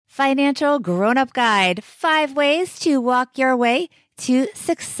Financial Grown-Up Guide, 5 ways to walk your way to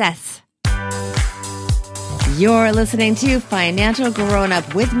success. You're listening to Financial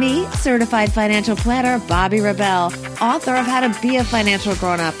Grown-Up with me, certified financial planner, Bobbi Rebell, author of How to Be a Financial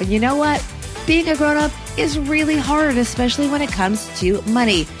Grown-Up. And you know what? Being a grown-up is really hard, especially when it comes to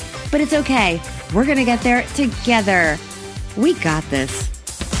money. But it's okay. We're going to get there together. We got this.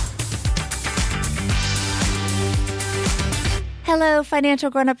 Hello, financial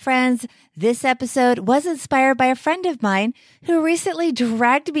grown-up friends. This episode was inspired by a friend of mine who recently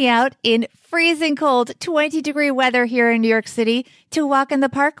dragged me out in freezing cold 20-degree weather here in New York City to walk in the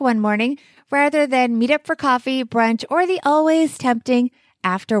park one morning rather than meet up for coffee, brunch, or the always tempting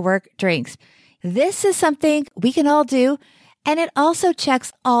after-work drinks. This is something we can all do, and it also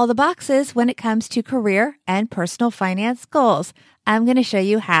checks all the boxes when it comes to career and personal finance goals. I'm going to show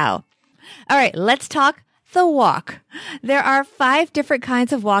you how. All right, let's talk the walk. There are 5 different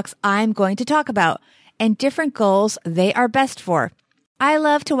kinds of walks I'm going to talk about and different goals they are best for. I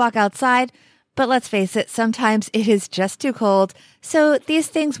love to walk outside, but let's face it, sometimes it is just too cold. So these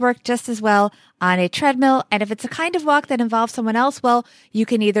things work just as well on a treadmill. And if it's a kind of walk that involves someone else, well, you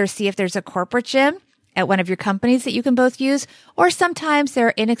can either see if there's a corporate gym at one of your companies that you can both use, or sometimes there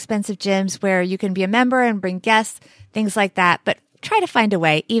are inexpensive gyms where you can be a member and bring guests, things like that. But try to find a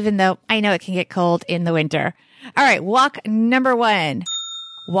way, even though I know it can get cold in the winter. All right, walk number 1.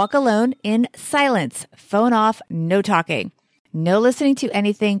 Walk alone in silence. Phone off, no talking. No listening to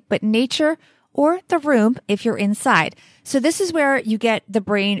anything but nature or the room if you're inside. So this is where you get the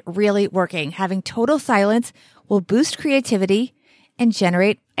brain really working. Having total silence will boost creativity and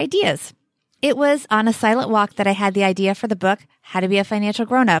generate ideas. It was on a silent walk that I had the idea for the book, How to Be a Financial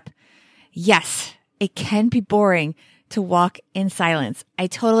Grown-Up. Yes, it can be boring to walk in silence. I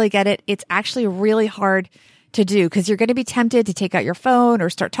totally get it. It's actually really hard to do because you're going to be tempted to take out your phone or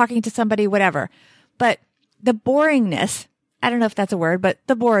start talking to somebody, whatever. But the boringness, I don't know if that's a word, but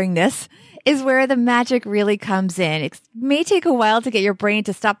the boringness is where the magic really comes in. It may take a while to get your brain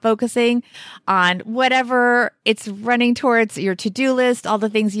to stop focusing on whatever it's running towards, your to-do list, all the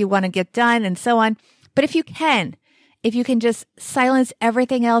things you want to get done and so on. But if you can just silence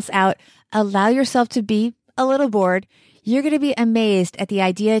everything else out, allow yourself to be a little bored, you're going to be amazed at the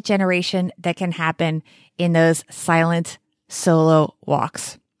idea generation that can happen in those silent solo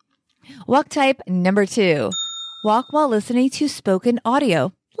walks. Walk type number 2. Walk while listening to spoken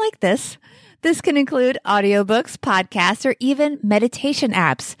audio like this. This can include audiobooks, podcasts, or even meditation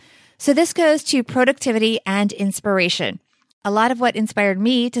apps. So this goes to productivity and inspiration. A lot of what inspired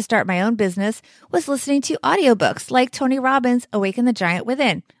me to start my own business was listening to audiobooks like Tony Robbins' Awaken the Giant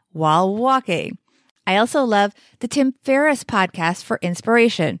Within while walking. I also love the Tim Ferriss podcast for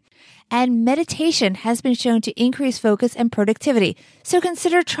inspiration. And meditation has been shown to increase focus and productivity. So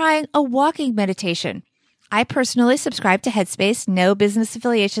consider trying a walking meditation. I personally subscribe to Headspace, no business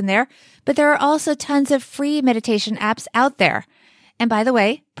affiliation there, but there are also tons of free meditation apps out there. And by the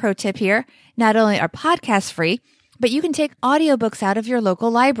way, pro tip here, not only are podcasts free, but you can take audiobooks out of your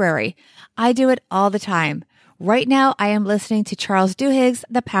local library. I do it all the time. Right now, I am listening to Charles Duhigg's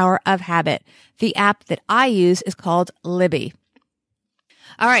The Power of Habit. The app that I use is called Libby.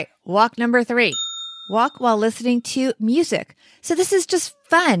 All right, walk number 3. Walk while listening to music. So this is just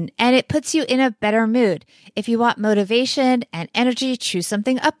fun and it puts you in a better mood. If you want motivation and energy, choose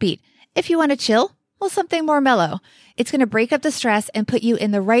something upbeat. If you want to chill, well, something more mellow. It's going to break up the stress and put you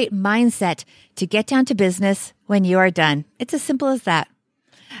in the right mindset to get down to business when you are done. It's as simple as that.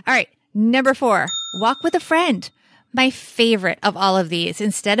 All right, number 4, walk with a friend. My favorite of all of these.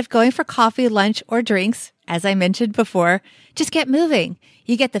 Instead of going for coffee, lunch, or drinks, as I mentioned before, just get moving.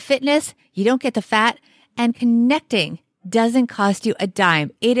 You get the fitness, you don't get the fat, and connecting doesn't cost you a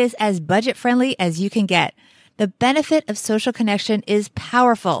dime. It is as budget friendly as you can get. The benefit of social connection is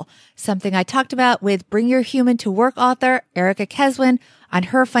powerful, something I talked about with Bring Your Human to Work author Erica Keswin on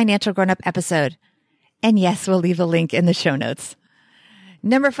her Financial Grown-Up episode. And yes, we'll leave a link in the show notes.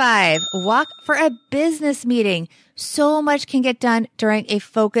 Number 5, walk for a business meeting. So much can get done during a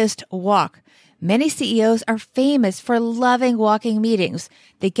focused walk. Many CEOs are famous for loving walking meetings.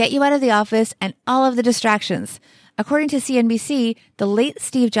 They get you out of the office and all of the distractions. According to CNBC, the late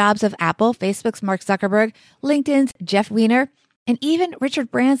Steve Jobs of Apple, Facebook's Mark Zuckerberg, LinkedIn's Jeff Weiner, and even Richard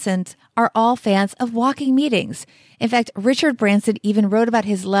Branson are all fans of walking meetings. In fact, Richard Branson even wrote about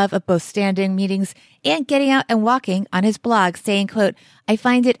his love of both standing meetings and getting out and walking on his blog, saying, quote, "I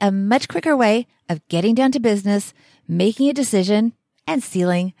find it a much quicker way of getting down to business, making a decision, and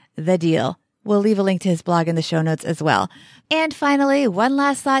sealing the deal." We'll leave a link to his blog in the show notes as well. And finally, one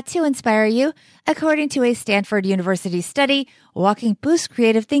last thought to inspire you. According to a Stanford University study, walking boosts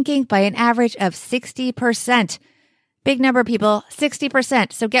creative thinking by an average of 60%. Big number, people,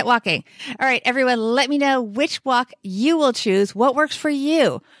 60%. So get walking. All right, everyone, let me know which walk you will choose. What works for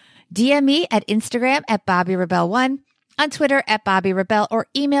you? DM me at Instagram at BobbyRebel1, on Twitter at BobbyRebel, or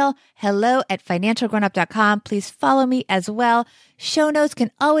email hello@financialgrownup.com. Please follow me as well. Show notes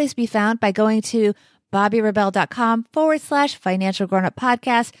can always be found by going to BobbyRebel.com/Financial Grown Up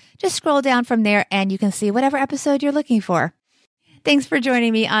Podcast. Just scroll down from there and you can see whatever episode you're looking for. Thanks for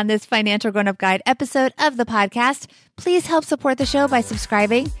joining me on this Financial Grown Up Guide episode of the podcast. Please help support the show by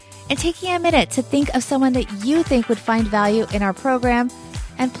subscribing and taking a minute to think of someone that you think would find value in our program.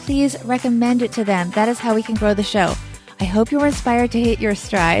 And please recommend it to them. That is how we can grow the show. I hope you're inspired to hit your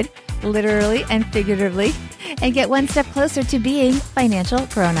stride, literally and figuratively, and get one step closer to being financial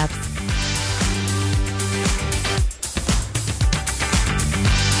grown-ups.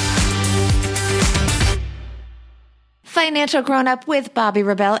 Financial Grown Up with Bobby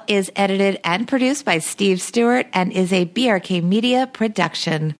Rebel is edited and produced by Steve Stewart and is a BRK Media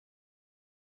production.